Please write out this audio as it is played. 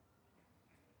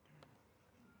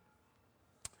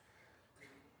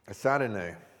I sat in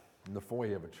the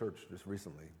foyer of a church just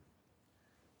recently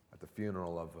at the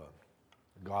funeral of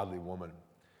a godly woman.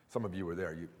 Some of you were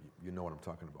there. You know what I'm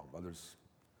talking about. Others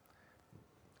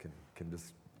can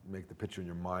just make the picture in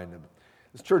your mind. And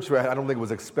this church, I don't think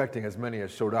was expecting as many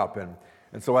as showed up.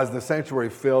 And so as the sanctuary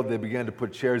filled, they began to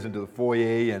put chairs into the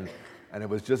foyer, and it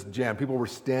was just jammed. People were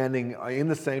standing in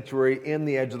the sanctuary, in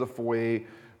the edge of the foyer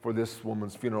for this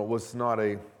woman's funeral. It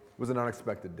was an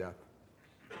unexpected death.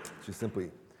 She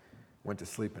simply went to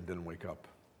sleep and didn't wake up.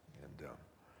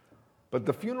 But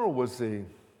the funeral was a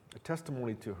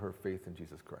testimony to her faith in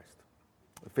Jesus Christ,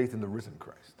 faith in the risen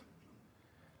Christ.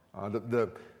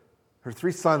 Her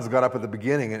three sons got up at the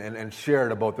beginning and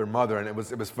shared about their mother, and it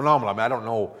was phenomenal. I mean, I don't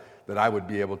know that I would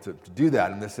be able to do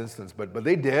that in this instance, but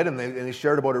they did, and they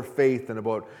shared about her faith and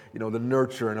about the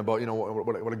nurture and about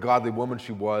what a godly woman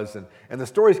she was, and the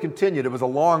stories continued. It was a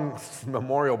long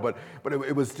memorial, but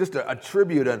it was just a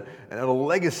tribute and a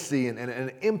legacy and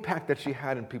an impact that she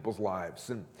had in people's lives.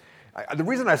 And the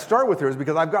reason I start with her is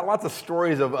because I've got lots of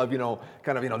stories of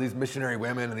these missionary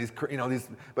women and these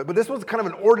but this was kind of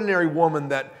an ordinary woman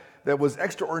that was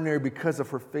extraordinary because of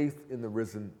her faith in the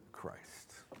risen Christ.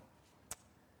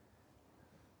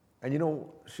 And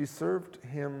she served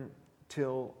him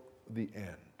till the end.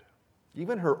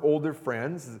 Even her older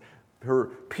friends, her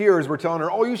peers were telling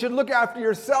her, "Oh, you should look after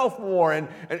yourself more." And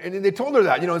they told her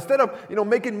that, instead of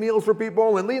making meals for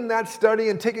people and leading that study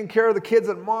and taking care of the kids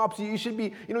at MOPS, you should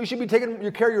be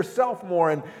taking care of yourself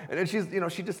more. And she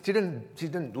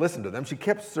didn't listen to them. She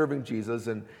kept serving Jesus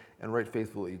and right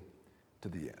faithfully to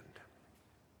the end.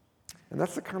 And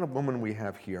that's the kind of woman we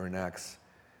have here in Acts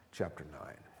chapter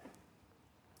 9.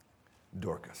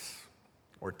 Dorcas,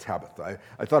 or Tabitha.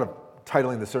 I thought of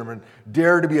titling the sermon,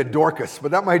 "Dare to be a Dorcas,"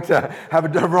 but that might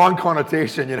have a wrong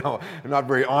connotation, not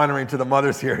very honoring to the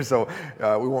mothers here, so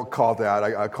we won't call it that.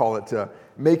 I call it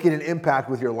making an impact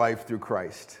with your life through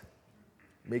Christ.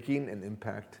 Making an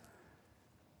impact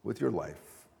with your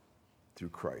life through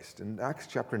Christ. In Acts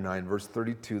chapter 9, verse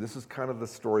 32, this is kind of the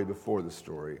story before the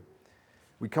story.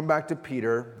 We come back to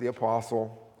Peter, the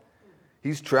apostle.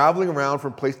 He's traveling around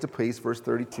from place to place, verse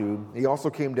 32. He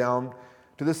also came down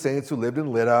to the saints who lived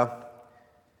in Lydda,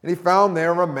 and he found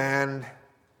there a man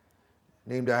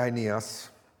named Aeneas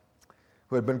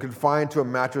who had been confined to a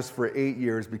mattress for 8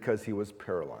 years because he was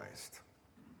paralyzed.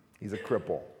 He's a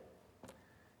cripple.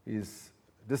 He's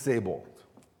disabled.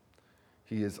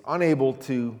 He is unable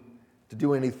to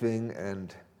do anything,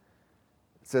 and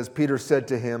it says, Peter said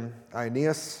to him,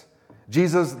 "Aeneas,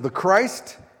 Jesus the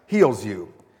Christ heals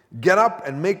you. Get up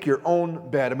and make your own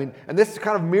bed." And this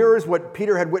kind of mirrors what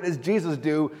Peter had witnessed Jesus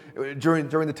do during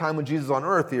the time when Jesus was on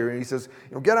earth here. And he says,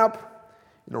 "Get up,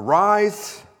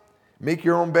 rise, make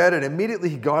your own bed." And immediately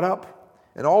he got up,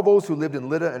 and all those who lived in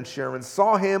Lydda and Sharon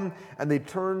saw him, and they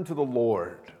turned to the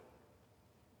Lord.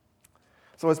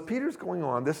 So as Peter's going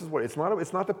on, this is what it's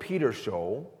not the Peter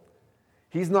show.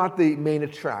 He's not the main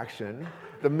attraction.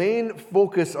 The main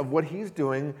focus of what he's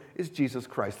doing is Jesus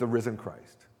Christ, the risen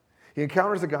Christ. He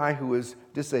encounters a guy who is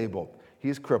disabled.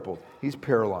 He's crippled. He's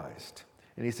paralyzed.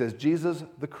 And he says, "Jesus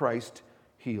the Christ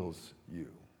heals you."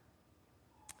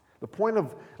 The point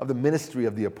of the ministry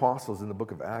of the apostles in the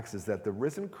book of Acts is that the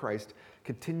risen Christ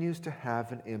continues to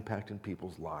have an impact in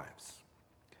people's lives.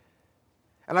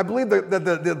 And I believe that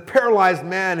the paralyzed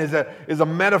man is a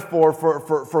metaphor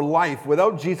for life.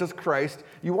 Without Jesus Christ,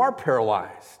 you are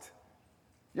paralyzed.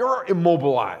 You're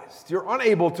immobilized. You're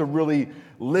unable to really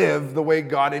live the way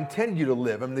God intended you to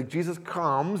live. Jesus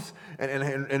comes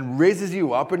and raises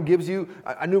you up and gives you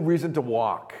a new reason to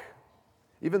walk.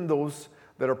 Even those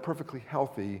that are perfectly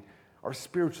healthy are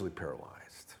spiritually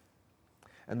paralyzed.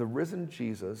 And the risen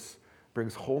Jesus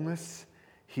brings wholeness,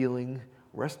 healing,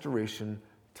 restoration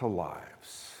to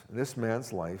lives. This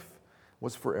man's life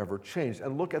was forever changed.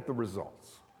 And look at the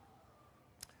results.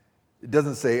 It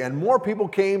doesn't say, and more people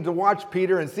came to watch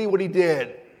Peter and see what he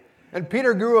did. And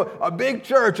Peter grew a big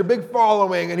church, a big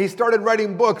following, and he started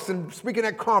writing books and speaking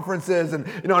at conferences. And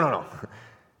no.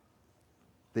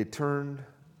 They turned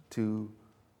to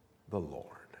the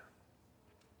Lord.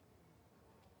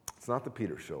 It's not the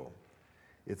Peter show.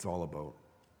 It's all about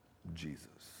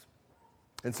Jesus.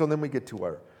 And so then we get to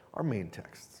our main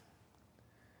text.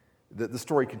 The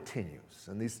story continues,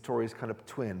 and these stories kind of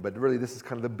twin, but really this is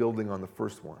kind of the building on the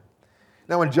first one.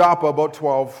 Now in Joppa, about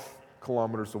 12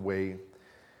 kilometers away,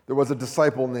 there was a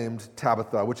disciple named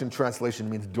Tabitha, which in translation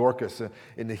means Dorcas.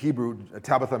 In the Hebrew,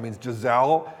 Tabitha means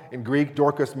Giselle. In Greek,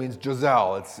 Dorcas means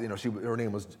Giselle. Her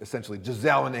name was essentially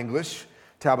Giselle in English.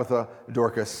 Tabitha,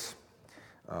 Dorcas.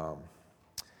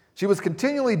 She was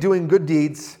continually doing good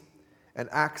deeds and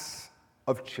acts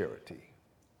of charity.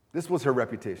 This was her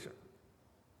reputation.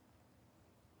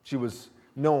 She was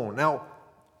known. Now,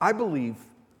 I believe,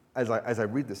 as I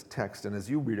read this text, and as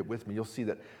you read it with me, you'll see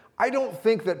that I don't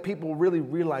think that people really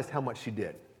realized how much she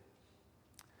did.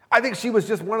 I think she was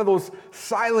just one of those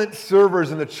silent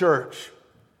servers in the church.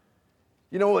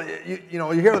 You know,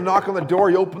 you hear the knock on the door,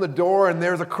 you open the door, and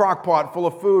there's a crock pot full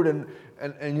of food,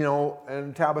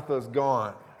 and Tabitha's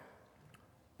gone.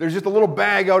 There's just a little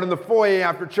bag out in the foyer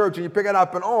after church, and you pick it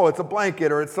up, and it's a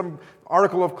blanket, or it's some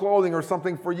article of clothing or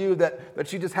something for you that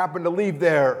she just happened to leave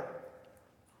there.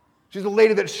 She's a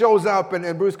lady that shows up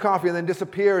and brews coffee and then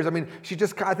disappears. I mean, she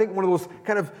just, I think, one of those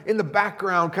kind of in the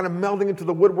background, kind of melding into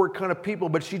the woodwork kind of people,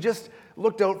 but she just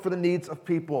looked out for the needs of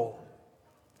people.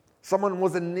 Someone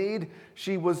was in need,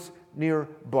 she was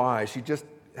nearby. She just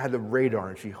had the radar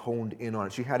and she honed in on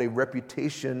it. She had a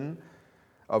reputation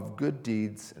of good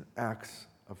deeds and acts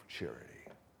of charity.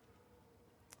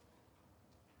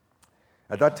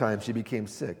 At that time, she became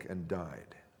sick and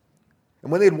died.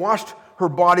 And when they had washed her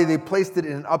body, they placed it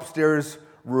in an upstairs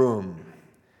room.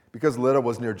 Because Lydda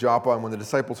was near Joppa, and when the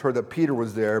disciples heard that Peter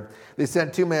was there, they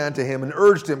sent 2 men to him and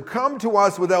urged him, "Come to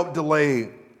us without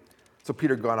delay." So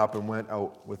Peter got up and went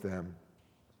out with them.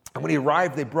 And when he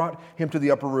arrived, they brought him to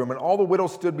the upper room, and all the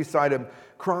widows stood beside him,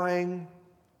 crying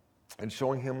and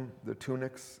showing him the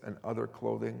tunics and other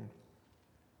clothing.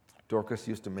 Dorcas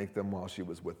used to make them while she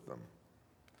was with them.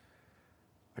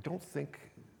 I don't think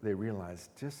they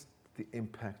realized just the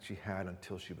impact she had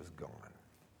until she was gone.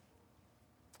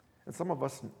 And some of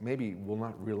us maybe will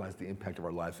not realize the impact of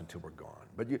our lives until we're gone.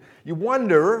 But you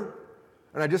wonder,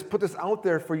 and I just put this out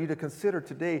there for you to consider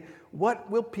today,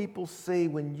 what will people say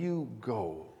when you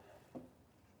go?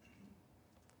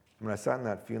 When I sat in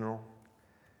that funeral,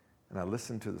 and I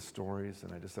listened to the stories,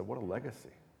 and I just said, what a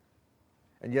legacy.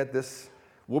 And yet this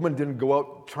woman didn't go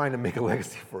out trying to make a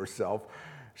legacy for herself.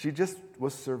 She just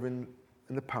was serving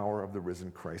in the power of the risen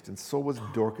Christ. And so was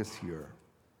Dorcas here.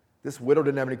 This widow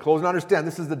didn't have any clothes. And understand,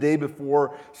 this is the day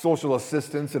before social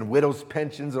assistance and widow's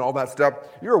pensions and all that stuff.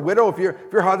 You're a widow. If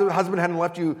your husband hadn't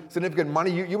left you significant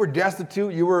money, you were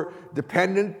destitute, you were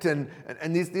dependent, and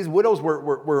these widows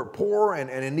were poor and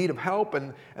in need of help.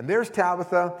 And there's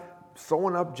Tabitha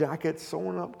sewing up jackets,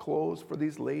 sewing up clothes for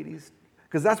these ladies,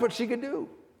 because that's what she could do.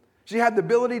 She had the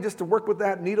ability just to work with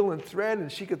that needle and thread,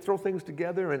 and she could throw things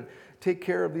together and take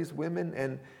care of these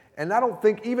women. And I don't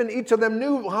think even each of them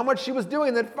knew how much she was doing.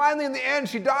 And then finally in the end,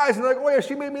 she dies, and they're like, oh yeah,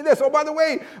 she made me this. Oh, by the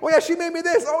way, oh yeah, she made me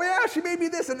this. Oh yeah, she made me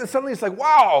this. And then suddenly it's like,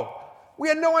 wow, we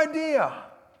had no idea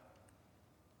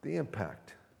the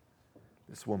impact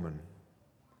this woman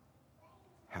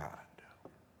had.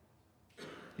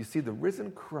 You see, the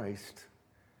risen Christ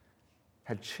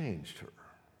had changed her.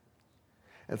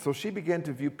 And so she began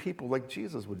to view people like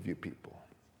Jesus would view people.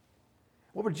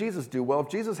 What would Jesus do? Well, if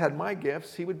Jesus had my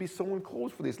gifts, he would be sewing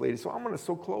clothes for these ladies. So I'm going to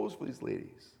sew clothes for these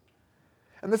ladies.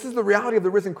 And this is the reality of the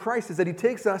risen Christ, is that he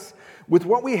takes us with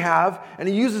what we have and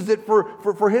he uses it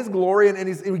for his glory, and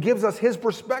he gives us his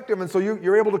perspective. And so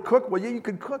you're able to cook. Well, yeah, you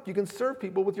can cook. You can serve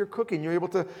people with your cooking. You're able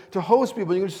to host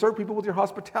people. You can serve people with your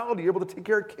hospitality. You're able to take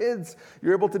care of kids.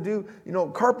 You're able to do,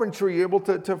 carpentry. You're able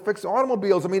to fix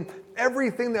automobiles. I mean,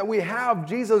 everything that we have,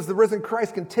 Jesus, the risen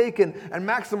Christ, can take and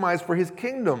maximize for his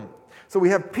kingdom. So we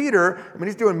have Peter. I mean,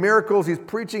 he's doing miracles. He's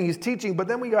preaching. He's teaching. But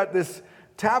then we got this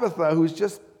Tabitha who's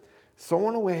just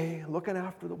sewing away, looking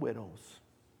after the widows,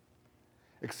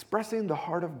 expressing the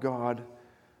heart of God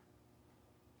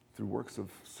through works of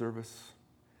service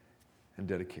and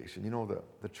dedication.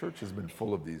 The church has been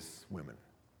full of these women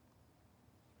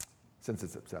since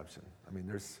its inception. I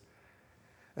mean,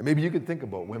 and maybe you could think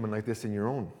about women like this in your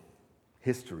own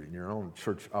history, in your own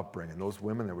church upbringing, those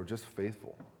women that were just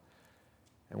faithful.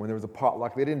 And when there was a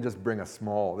potluck, they didn't just bring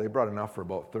they brought enough for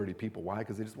about 30 people. Why?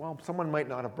 Because someone might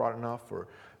not have brought enough, or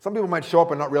some people might show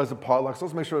up and not realize the potluck, so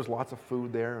let's make sure there's lots of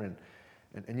food there.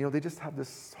 And they just have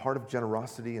this heart of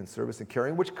generosity and service and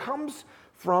caring, which comes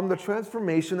from the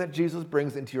transformation that Jesus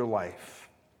brings into your life.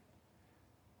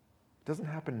 It doesn't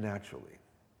happen naturally.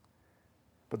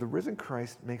 But the risen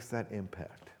Christ makes that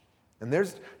impact. And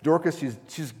there's Dorcas,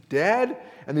 she's dead,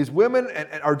 and these women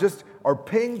are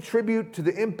paying tribute to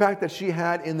the impact that she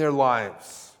had in their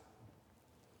lives.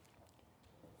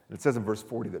 And it says in verse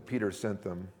 40 that Peter sent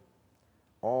them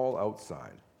all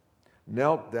outside,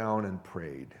 knelt down and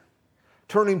prayed.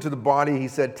 Turning to the body, he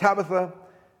said, "Tabitha,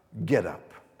 get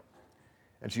up."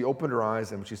 And she opened her eyes,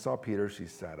 and when she saw Peter, she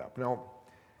sat up. Now,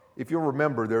 if you'll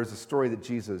remember, there's a story that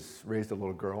Jesus raised a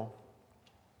little girl.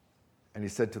 And he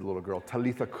said to the little girl,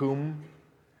 "Talitha cum."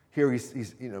 Here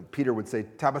Peter would say,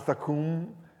 "Tabitha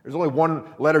cum," There's only one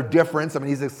letter difference. I mean,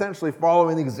 he's essentially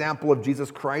following the example of Jesus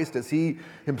Christ as he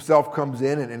himself comes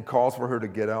in and calls for her to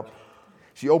get up.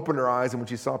 She opened her eyes, and when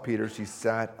she saw Peter, she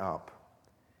sat up.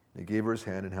 He gave her his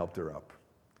hand and helped her up.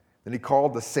 Then he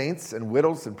called the saints and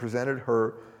widows and presented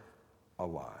her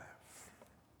alive.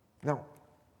 Now,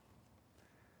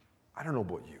 I don't know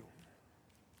about you,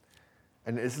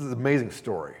 and this is an amazing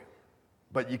story,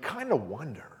 but you kind of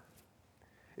wonder,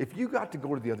 if you got to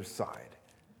go to the other side,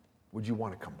 would you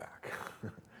want to come back?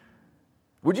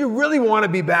 Would you really want to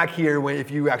be back here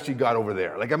if you actually got over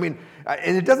there? And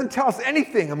it doesn't tell us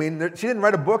anything. I mean, she didn't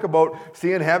write a book about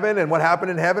seeing heaven and what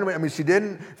happened in heaven. I mean, she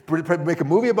didn't make a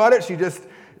movie about it.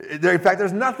 In fact,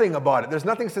 there's nothing about it. There's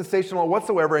nothing sensational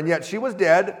whatsoever, and yet she was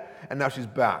dead, and now she's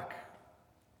back.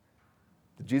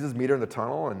 Did Jesus meet her in the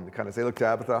tunnel and kind of say, look,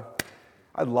 Tabitha,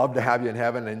 I'd love to have you in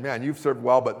heaven, and man, you've served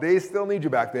well, but they still need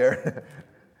you back there.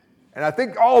 And I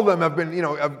think all of them have been,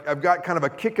 have got kind of a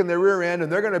kick in their rear end, and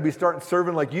they're going to be starting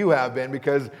serving like you have been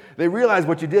because they realize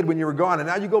what you did when you were gone. And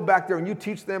now you go back there and you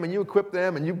teach them and you equip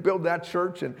them and you build that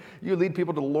church and you lead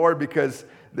people to the Lord because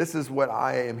this is what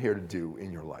I am here to do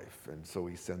in your life. And so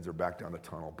he sends her back down the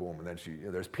tunnel, boom, and then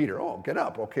there's Peter. Oh, get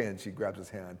up. Okay, and she grabs his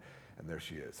hand, and there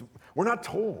she is. We're not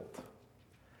told,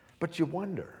 but you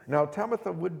wonder. Now,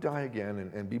 Tabitha would die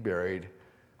again and be buried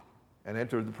and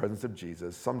enter the presence of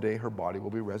Jesus. Someday her body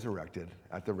will be resurrected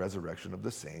at the resurrection of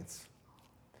the saints.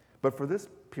 But for this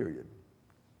period,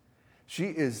 she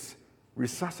is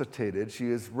resuscitated.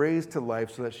 She is raised to life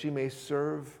so that she may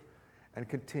serve and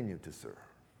continue to serve.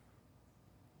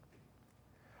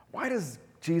 Why does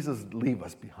Jesus leave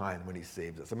us behind when he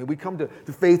saves us? I mean, we come to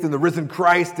faith in the risen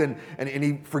Christ, and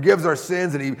he forgives our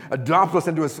sins, and he adopts us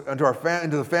into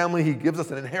the family. He gives us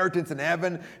an inheritance in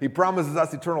heaven. He promises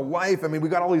us eternal life. I mean, we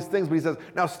got all these things, but he says,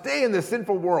 now stay in this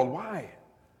sinful world. Why?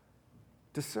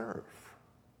 To serve.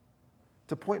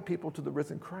 To point people to the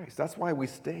risen Christ. That's why we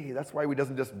stay. That's why he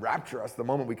doesn't just rapture us the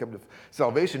moment we come to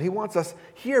salvation. He wants us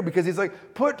here because he's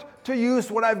like, put to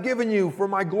use what I've given you for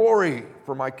my glory,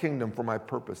 for my kingdom, for my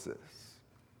purposes.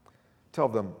 Tell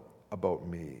them about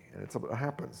me. And it's what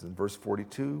happens in verse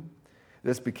 42.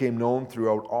 This became known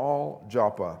throughout all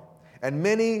Joppa, and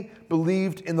many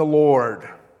believed in the Lord.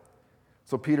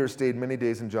 So Peter stayed many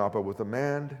days in Joppa with a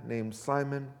man named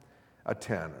Simon, a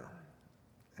tanner.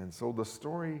 And so the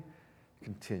story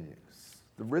continues.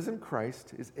 The risen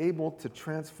Christ is able to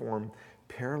transform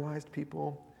paralyzed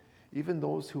people, even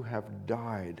those who have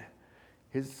died.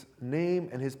 His name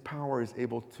and his power is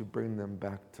able to bring them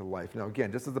back to life. Now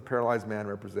again, just as the paralyzed man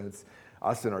represents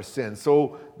us in our sin,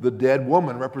 so the dead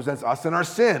woman represents us in our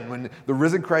sin. When the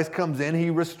risen Christ comes in,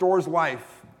 he restores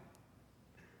life.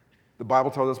 The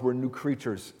Bible tells us we're new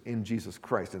creatures in Jesus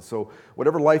Christ. And so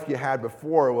whatever life you had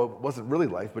before, well, it wasn't really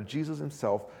life, but Jesus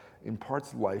himself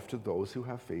imparts life to those who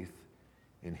have faith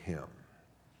in him.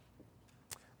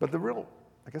 But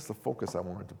the focus I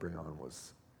wanted to bring on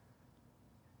was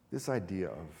this idea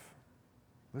of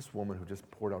this woman who just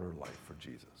poured out her life for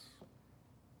Jesus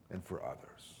and for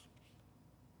others.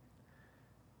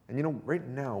 And right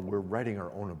now we're writing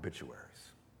our own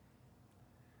obituaries.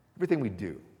 Everything we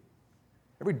do,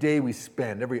 every day we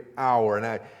spend, every hour, and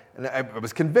I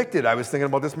was convicted. I was thinking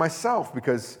about this myself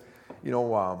because, we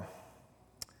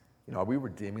were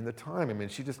redeeming the time. I mean,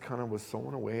 she just kind of was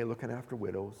sewing away, looking after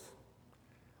widows.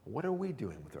 What are we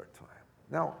doing with our time?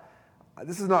 Now,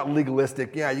 this is not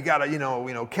legalistic. Yeah, you got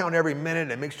to, count every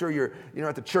minute and make sure you're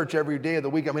at the church every day of the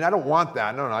week. I mean, I don't want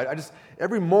that. No. I just,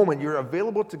 every moment you're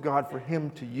available to God for him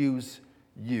to use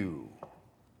you.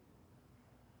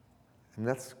 And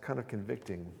that's kind of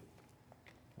convicting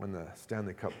when the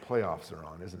Stanley Cup playoffs are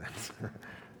on, isn't it?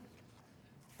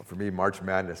 Well, for me, March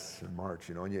Madness in March,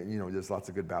 and there's lots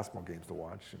of good basketball games to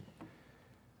watch.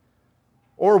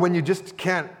 Or when you just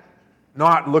can't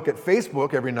not look at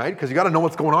Facebook every night because you got to know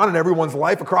what's going on in everyone's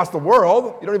life across the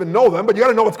world. You don't even know them, but you got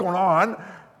to know what's going on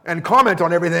and comment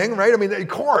on everything, right? I mean, of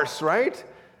course, right?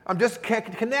 I'm just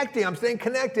connecting. I'm staying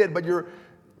connected, but you're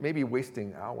maybe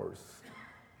wasting hours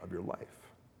of your life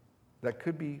that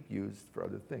could be used for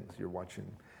other things. You're watching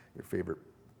your favorite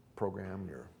program.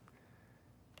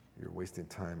 You're wasting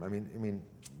time. I mean,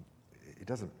 it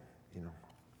doesn't.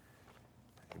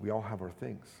 We all have our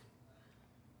things.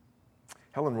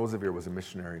 Helen Roosevelt was a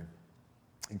missionary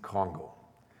in Congo.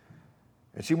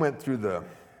 And she went through the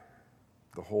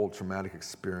whole traumatic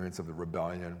experience of the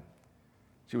rebellion.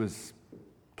 She was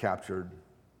captured,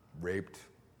 raped,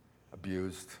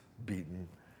 abused, beaten,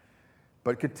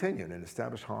 but continued and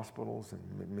established hospitals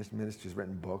and ministries,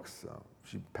 written books.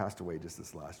 She passed away just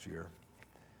this last year.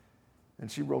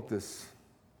 And she wrote this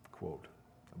quote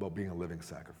about being a living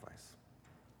sacrifice.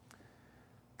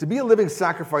 To be a living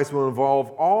sacrifice will involve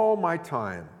all my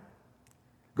time.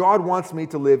 God wants me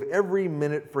to live every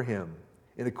minute for him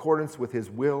in accordance with his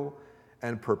will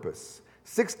and purpose.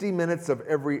 60 minutes of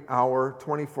every hour,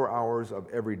 24 hours of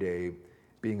every day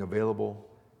being available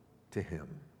to him.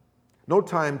 No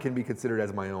time can be considered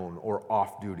as my own or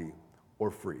off duty or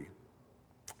free.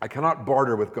 I cannot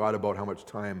barter with God about how much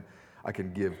time I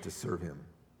can give to serve him.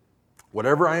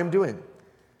 Whatever I am doing,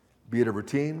 be it a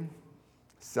routine,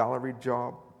 salaried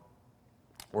job,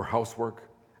 or housework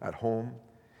at home,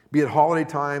 be it holiday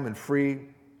time and free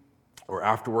or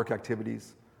after-work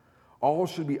activities, all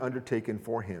should be undertaken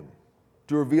for him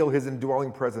to reveal his indwelling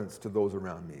presence to those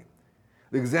around me.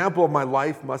 The example of my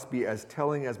life must be as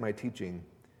telling as my teaching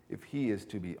if he is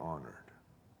to be honored.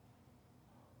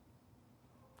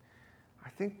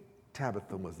 I think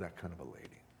Tabitha was that kind of a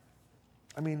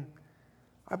lady.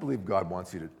 I believe God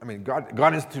wants you to,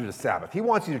 God instituted a Sabbath. He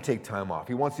wants you to take time off.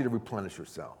 He wants you to replenish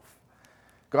yourself.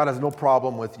 God has no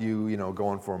problem with you,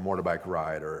 going for a motorbike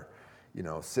ride or,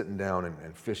 sitting down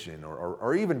and fishing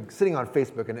or even sitting on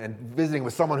Facebook and visiting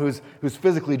with someone who's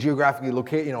physically, geographically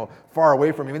located, far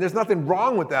away from you. There's nothing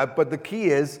wrong with that, but the key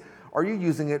is, are you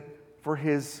using it for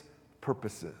his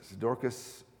purposes?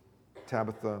 Dorcas,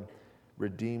 Tabitha,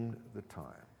 redeemed the time.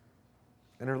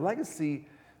 And her legacy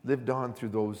lived on through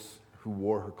those who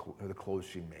wore the clothes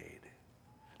she made.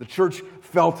 The church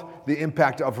felt the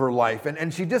impact of her life,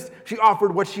 and she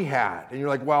offered what she had. And you're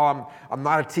like, well, I'm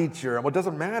not a teacher. And well, it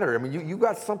doesn't matter. You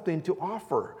got something to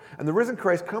offer. And the risen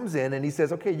Christ comes in and he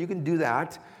says, okay, you can do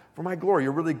that for my glory.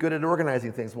 You're really good at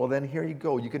organizing things. Well, then here you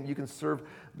go. You can serve,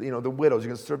 the widows. You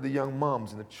can serve the young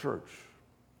moms in the church.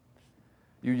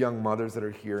 You young mothers that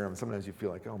are here, and sometimes you feel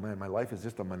like, oh man, my life is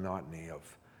just a monotony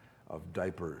of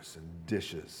diapers and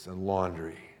dishes and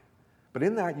laundry. But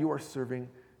in that, you are serving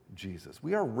Jesus.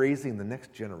 We are raising the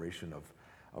next generation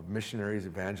of missionaries,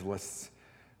 evangelists,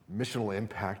 missional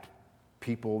impact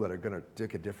people that are going to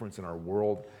make a difference in our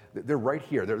world. They're right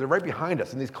here. They're right behind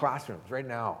us in these classrooms right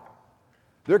now.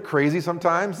 They're crazy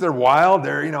sometimes. They're wild.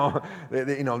 They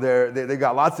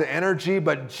got lots of energy.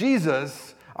 But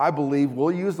Jesus, I believe,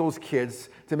 will use those kids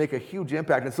to make a huge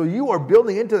impact. And so you are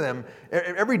building into them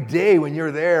every day when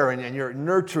you're there and you're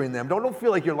nurturing them. Don't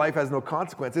feel like your life has no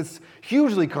consequence. It's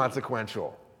hugely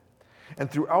consequential. And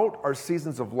throughout our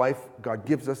seasons of life, God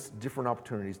gives us different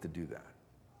opportunities to do that.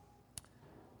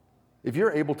 If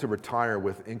you're able to retire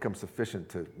with income sufficient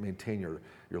to maintain your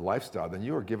lifestyle, then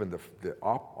you are given the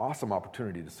awesome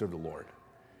opportunity to serve the Lord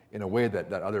in a way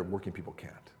that other working people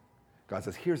can't. God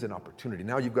says, here's an opportunity.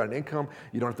 Now you've got an income.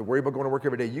 You don't have to worry about going to work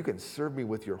every day. You can serve me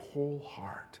with your whole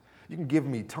heart. You can give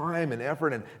me time and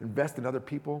effort and invest in other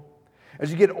people.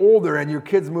 As you get older and your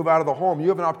kids move out of the home, you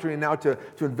have an opportunity now to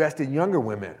invest in younger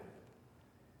women.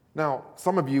 Now,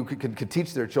 some of you can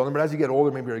teach their children, but as you get older,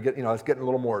 maybe it's getting a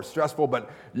little more stressful, but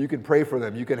you can pray for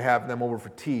them. You can have them over for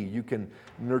tea. You can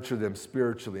nurture them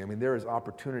spiritually. There is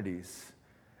opportunities.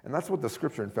 And that's what the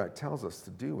scripture, in fact, tells us to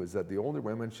do, is that the older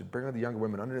women should bring the younger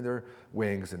women under their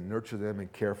wings and nurture them and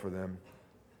care for them.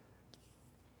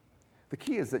 The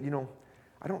key is that,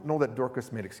 I don't know that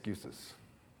Dorcas made excuses.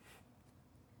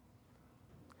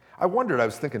 I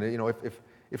was thinking,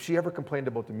 if she ever complained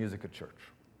about the music at church.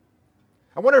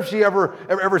 I wonder if she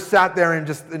ever sat there and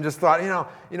just thought,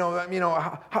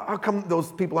 how come those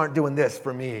people aren't doing this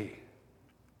for me?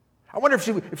 I wonder if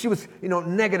she was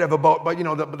negative about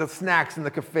the snacks in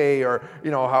the cafe or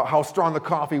how strong the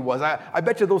coffee was. I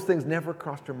bet you those things never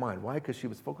crossed her mind. Why? Because she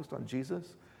was focused on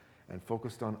Jesus and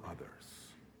focused on others.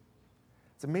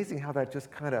 It's amazing how that just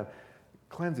kind of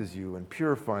cleanses you and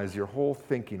purifies your whole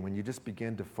thinking when you just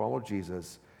begin to follow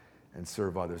Jesus and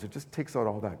serve others. It just takes out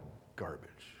all that garbage.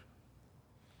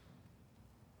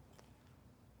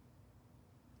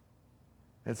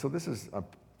 And so this is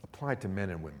applied to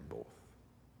men and women both.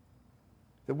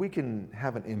 That we can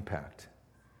have an impact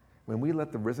when we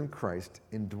let the risen Christ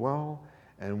indwell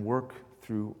and work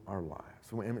through our lives.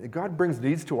 When God brings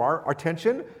needs to our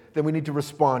attention, then we need to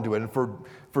respond to it. And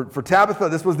for Tabitha,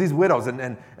 this was these widows,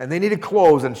 and they needed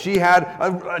clothes, and she had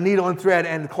a needle and thread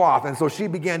and cloth, and so she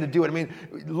began to do it.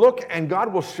 Look, and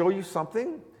God will show you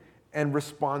something and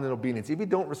respond in obedience. If you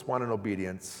don't respond in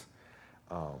obedience,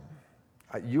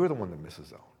 you're the one that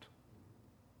misses out.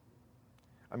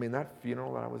 That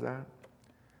funeral that I was at,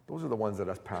 those are the ones that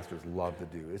us pastors love to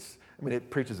do. It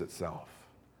preaches itself.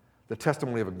 The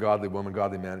testimony of a godly woman,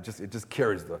 godly man, it just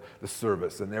carries the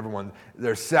service. And everyone,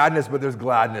 there's sadness, but there's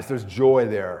gladness. There's joy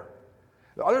there.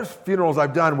 The other funerals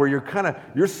I've done where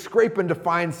you're scraping to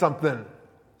find something.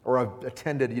 Or I've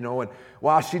attended, and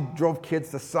wow, she drove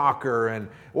kids to soccer, and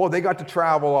well, they got to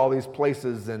travel all these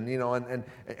places, and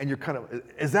and you're kind of,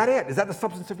 is that it? Is that the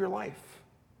substance of your life?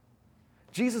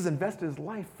 Jesus invested his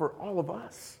life for all of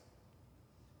us.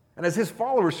 And as his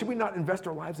followers, should we not invest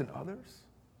our lives in others?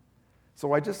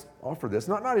 So I just offer this,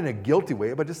 not in a guilty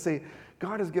way, but just say,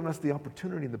 God has given us the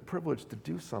opportunity and the privilege to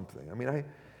do something. I mean,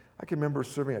 I can remember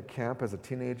serving at camp as a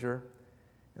teenager,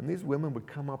 and these women would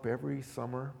come up every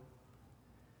summer,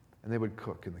 and they would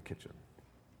cook in the kitchen.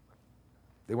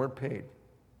 They weren't paid.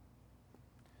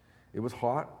 It was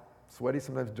hot, sweaty,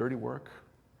 sometimes dirty work.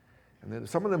 And then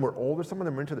some of them were older, some of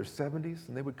them were into their 70s,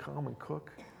 and they would come and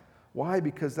cook. Why?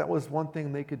 Because that was one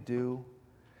thing they could do.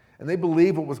 And they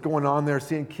believed what was going on there,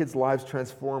 seeing kids' lives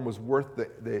transform, was worth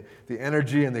the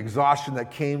energy and the exhaustion that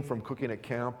came from cooking at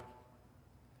camp.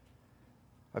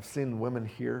 I've seen women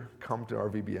here come to our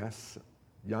VBS,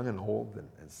 young and old,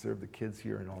 and serve the kids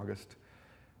here in August.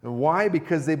 And why?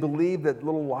 Because they believe that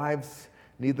little lives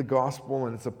need the gospel,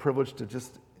 and it's a privilege to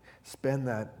just spend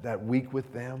that week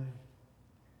with them.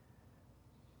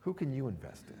 Who can you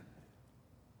invest in?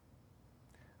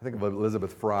 I think of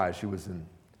Elizabeth Fry. She was in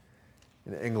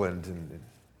England in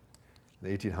the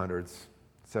 1800s,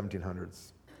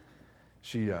 1700s.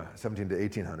 17 to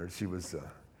 1800s.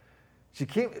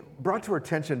 She brought to her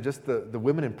attention just the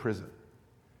women in prison.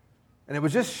 And it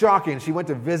was just shocking. She went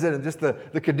to visit, and just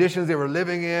the conditions they were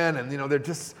living in, and they're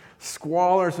just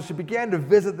squalor. So she began to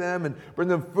visit them and bring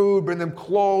them food, bring them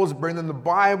clothes, bring them the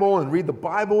Bible, and read the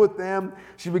Bible with them.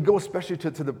 She would go especially to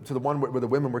the one where the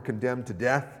women were condemned to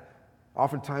death.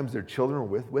 Oftentimes their children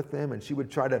were with them, and she would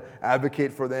try to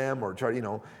advocate for them, or try,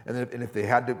 and if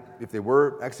they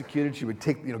were executed, she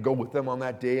would go with them on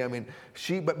that day. I mean,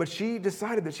 but she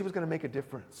decided that she was going to make a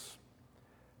difference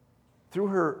through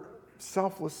her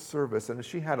selfless service. And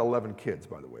she had 11 kids,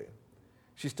 by the way.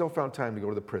 She still found time to go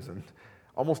to the prison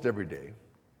almost every day,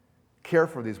 care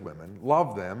for these women,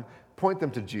 love them, point them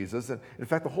to Jesus. And in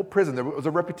fact, the whole prison, there was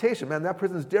a reputation, man, that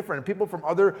prison's different. And people from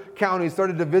other counties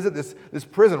started to visit this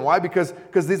prison. Why? Because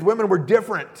these women were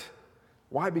different.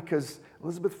 Why? Because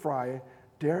Elizabeth Fry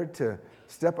dared to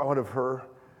step out of her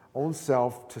own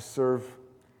self to serve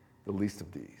the least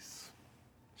of these.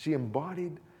 She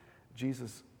embodied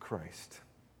Jesus Christ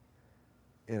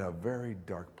in a very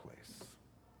dark place.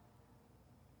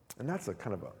 And that's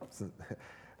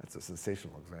that's a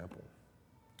sensational example.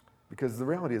 Because the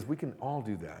reality is we can all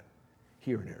do that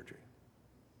here in Airdrie.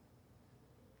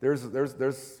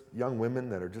 There's young women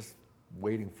that are just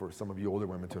waiting for some of you older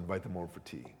women to invite them over for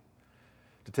tea,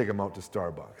 to take them out to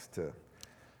Starbucks, to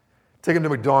take them to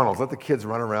McDonald's, let the kids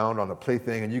run around on the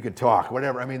plaything and you can talk,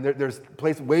 whatever. I mean, there's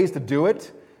ways to do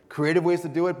it, creative ways to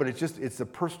do it, but it's a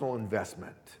personal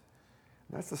investment.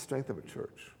 And that's the strength of a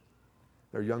church.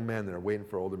 There are young men that are waiting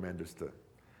for older men just to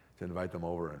invite them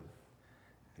over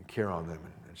and care on them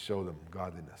and show them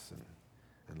godliness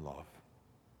and love.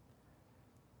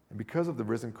 And because of the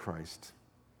risen Christ,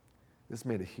 this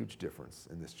made a huge difference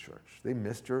in this church. They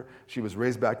missed her. She was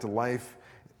raised back to life.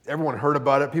 Everyone heard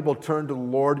about it. People turned to the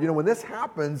Lord. When this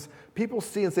happens, people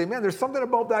see and say, man, there's something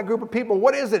about that group of people.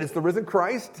 What is it? It's the risen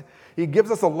Christ. He gives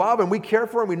us a love, and we care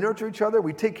for him. We nurture each other.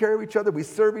 We take care of each other. We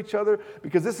serve each other,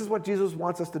 because this is what Jesus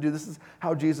wants us to do. This is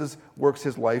how Jesus works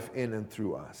his life in and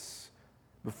through us.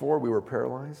 Before we were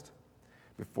paralyzed,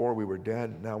 before we were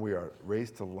dead, now we are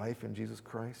raised to life in Jesus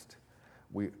Christ.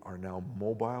 We are now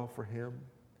mobile for him.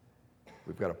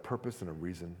 We've got a purpose and a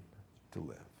reason to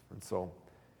live. And so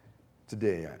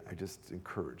today, I just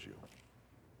encourage you.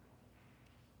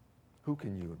 Who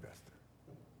can you invest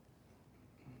in?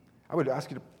 I would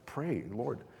ask you to pray,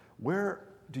 Lord, where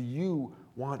do you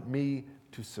want me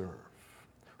to serve?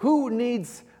 Who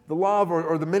needs the love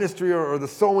or the ministry or the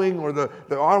sewing or the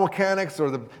auto mechanics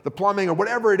or the plumbing or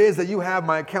whatever it is that you have,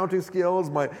 my accounting skills,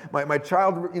 my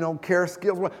child care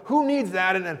skills? Who needs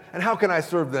that, and how can I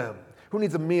serve them? Who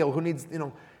needs a meal? Who needs,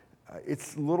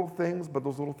 it's little things, but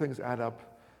those little things add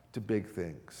up to big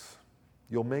things.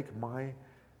 You'll make my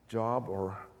job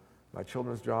or my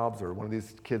children's jobs or one of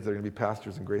these kids that are going to be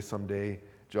pastors in Grace someday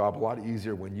job a lot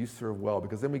easier when you serve well,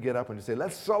 because then we get up and just say,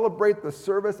 let's celebrate the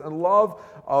service and love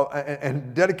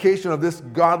and dedication of this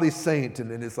godly saint.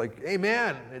 And it's like,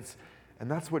 amen. And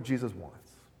that's what Jesus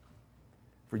wants,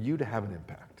 for you to have an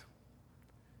impact,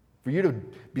 for you to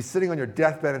be sitting on your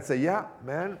deathbed and say, yeah,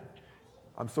 man,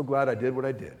 I'm so glad I did what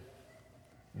I did.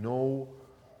 No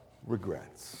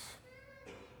regrets.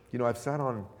 I've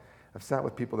sat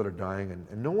with people that are dying,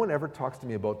 and no one ever talks to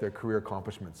me about their career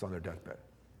accomplishments on their deathbed.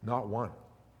 Not one.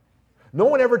 No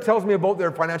one ever tells me about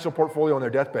their financial portfolio on their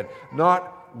deathbed.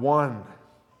 Not one.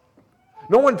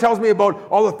 No one tells me about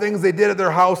all the things they did at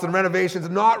their house and renovations.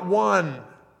 Not one.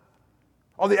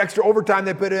 All the extra overtime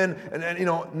they put in, and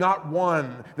not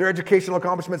one. Their educational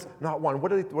accomplishments, not one.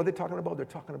 What are they talking about? They're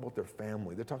talking about their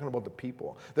family. They're talking about the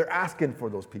people. They're asking for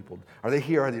those people. Are they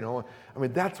here?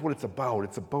 That's what it's about.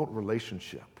 It's about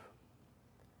relationship.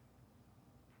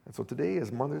 And so today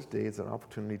is Mother's Day. It's an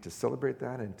opportunity to celebrate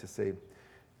that and to say,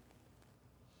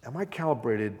 am I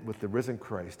calibrated with the risen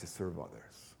Christ to serve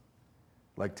others,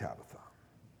 like Tabitha?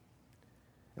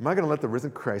 Am I going to let the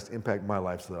risen Christ impact my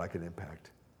life so that I can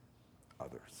impact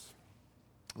others?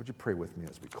 Would you pray with me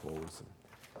as we close?